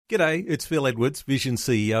G'day, it's Phil Edwards, Vision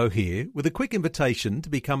CEO here, with a quick invitation to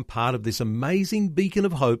become part of this amazing beacon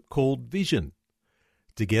of hope called Vision.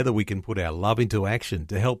 Together we can put our love into action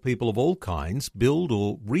to help people of all kinds build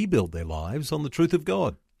or rebuild their lives on the truth of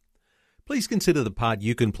God. Please consider the part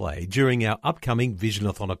you can play during our upcoming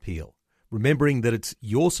Visionathon appeal, remembering that it's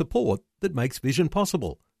your support that makes Vision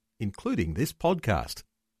possible, including this podcast.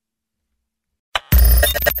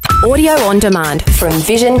 Audio on demand from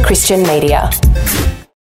Vision Christian Media.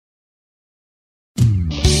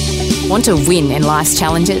 Want to win in life's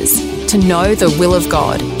challenges? To know the will of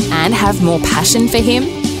God and have more passion for Him?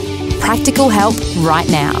 Practical help right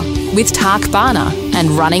now with Tak Bhana and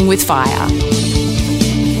Running with Fire.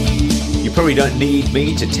 You probably don't need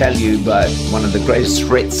me to tell you, but one of the greatest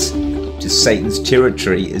threats to Satan's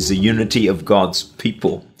territory is the unity of God's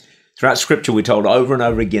people. Throughout Scripture, we're told over and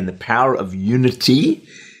over again the power of unity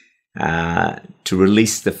to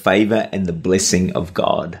release the favor and the blessing of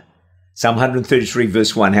God. Psalm 133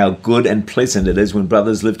 verse 1, how good and pleasant it is when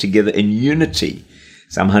brothers live together in unity.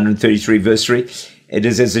 Psalm 133 verse 3, it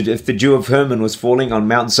is as if the dew of Hermon was falling on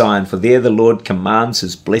Mount Zion, for there the Lord commands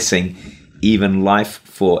His blessing, even life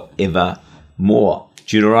forevermore.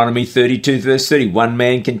 Deuteronomy 32 verse 30, one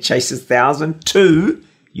man can chase 1,000, two,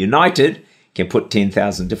 united, can put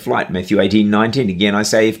 10,000 to flight. Matthew 18:19, again I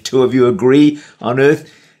say, if two of you agree on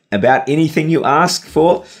earth about anything you ask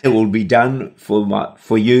for, it will be done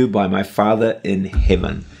for you by my Father in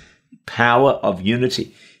heaven. Power of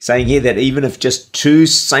unity. Saying here that even if just two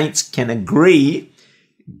saints can agree,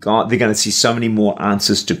 God, they're going to see so many more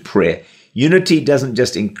answers to prayer. Unity doesn't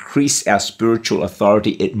just increase our spiritual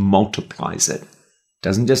authority, it multiplies it.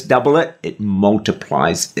 Doesn't just double it, it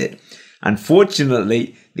multiplies it.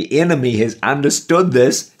 Unfortunately, the enemy has understood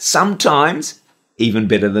this sometimes even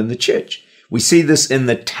better than the church. We see this in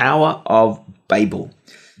the Tower of Babel.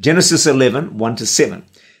 Genesis 11, 1-7.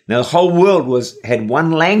 Now the whole world had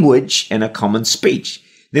one language and a common speech.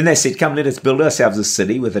 Then they said, come, let us build ourselves a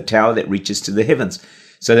city with a tower that reaches to the heavens,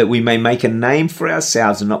 so that we may make a name for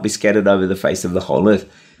ourselves and not be scattered over the face of the whole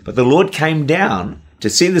earth. But the Lord came down to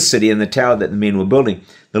see the city and the tower that the men were building.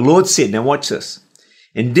 The Lord said, now watch this.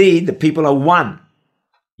 Indeed, the people are one,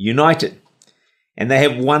 united, and they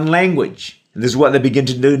have one language. And this is what they begin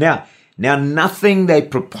to do now. Now, nothing they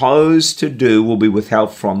propose to do will be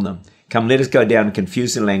withheld from them. Come, let us go down and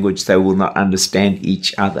confuse the language, they will not understand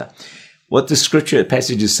each other. What the scripture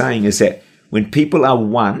passage is saying is that when people are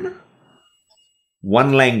one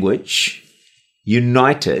language,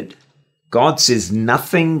 united, God says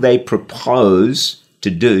nothing they propose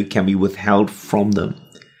to do can be withheld from them.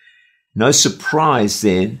 No surprise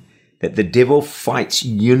then that the devil fights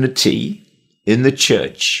unity in the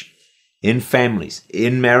church, in families,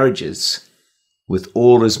 in marriages, with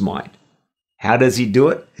all his might. How does he do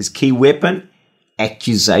it? His key weapon?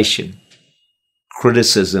 Accusation,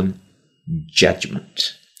 criticism,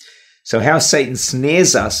 judgment. So how Satan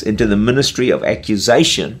snares us into the ministry of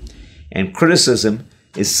accusation and criticism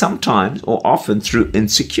is sometimes or often through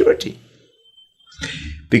insecurity,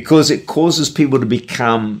 because it causes people to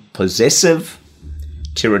become possessive,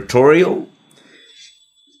 territorial.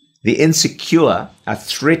 The insecure are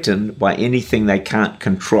threatened by anything they can't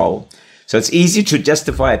control. So it's easy to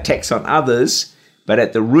justify attacks on others, but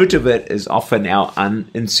at the root of it is often our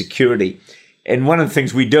insecurity. And one of the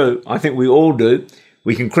things we do, I think we all do,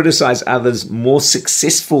 we can criticize others more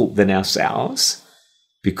successful than ourselves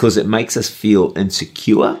because it makes us feel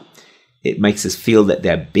insecure. It makes us feel that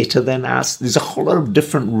they're better than us. There's a whole lot of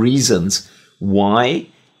different reasons why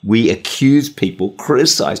we accuse people,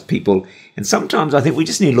 criticize people, and sometimes I think we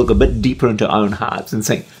just need to look a bit deeper into our own hearts and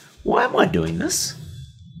think, why am I doing this?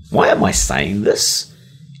 Why am I saying this?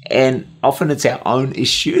 And often it's our own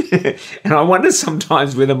issue. And I wonder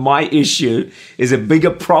sometimes whether my issue is a bigger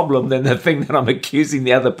problem than the thing that I'm accusing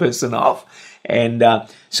the other person of. And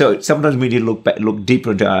so sometimes we need to look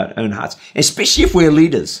deeper into our own hearts, especially if we're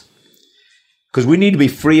leaders, because we need to be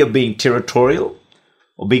free of being territorial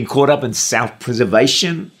or being caught up in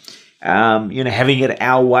self-preservation, having it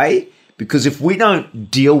our way. Because if we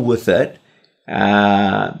don't deal with it,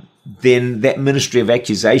 then that ministry of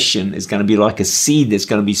accusation is going to be like a seed that's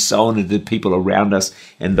going to be sown into the people around us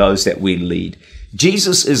and those that we lead.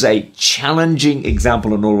 Jesus is a challenging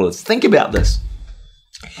example in all of this. Think about this.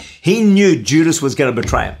 He knew Judas was going to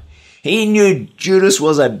betray him. He knew Judas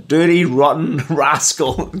was a dirty, rotten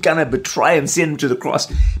rascal going to betray him, send him to the cross.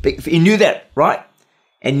 But he knew that, right?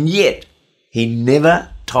 And yet, he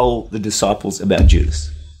never told the disciples about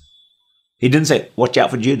Judas. He didn't say, watch out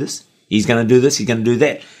for Judas. He's going to do this, he's going to do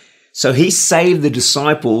that. So he saved the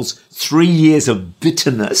disciples 3 years of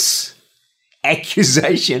bitterness,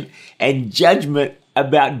 accusation, and judgment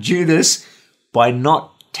about Judas by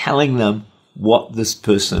not telling them what this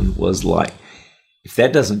person was like. If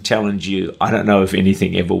that doesn't challenge you, I don't know if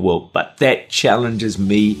anything ever will, but that challenges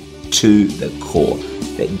me to the core,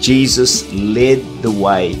 that Jesus led the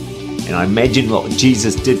way. And I imagine what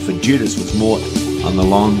Jesus did for Judas was more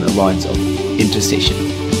along the lines of intercession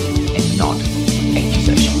and not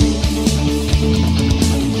accusation.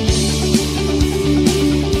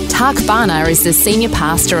 Tak Bana is the Senior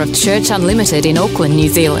Pastor of Church Unlimited in Auckland, New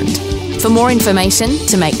Zealand. For more information,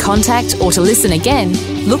 to make contact or to listen again,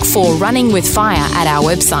 look for Running with Fire at our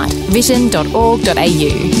website, vision.org.au.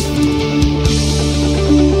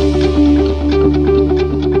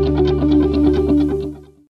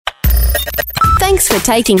 Thanks for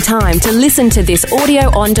taking time to listen to this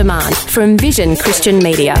audio on demand from Vision Christian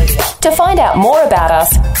Media. To find out more about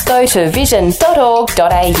us, go to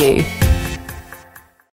vision.org.au.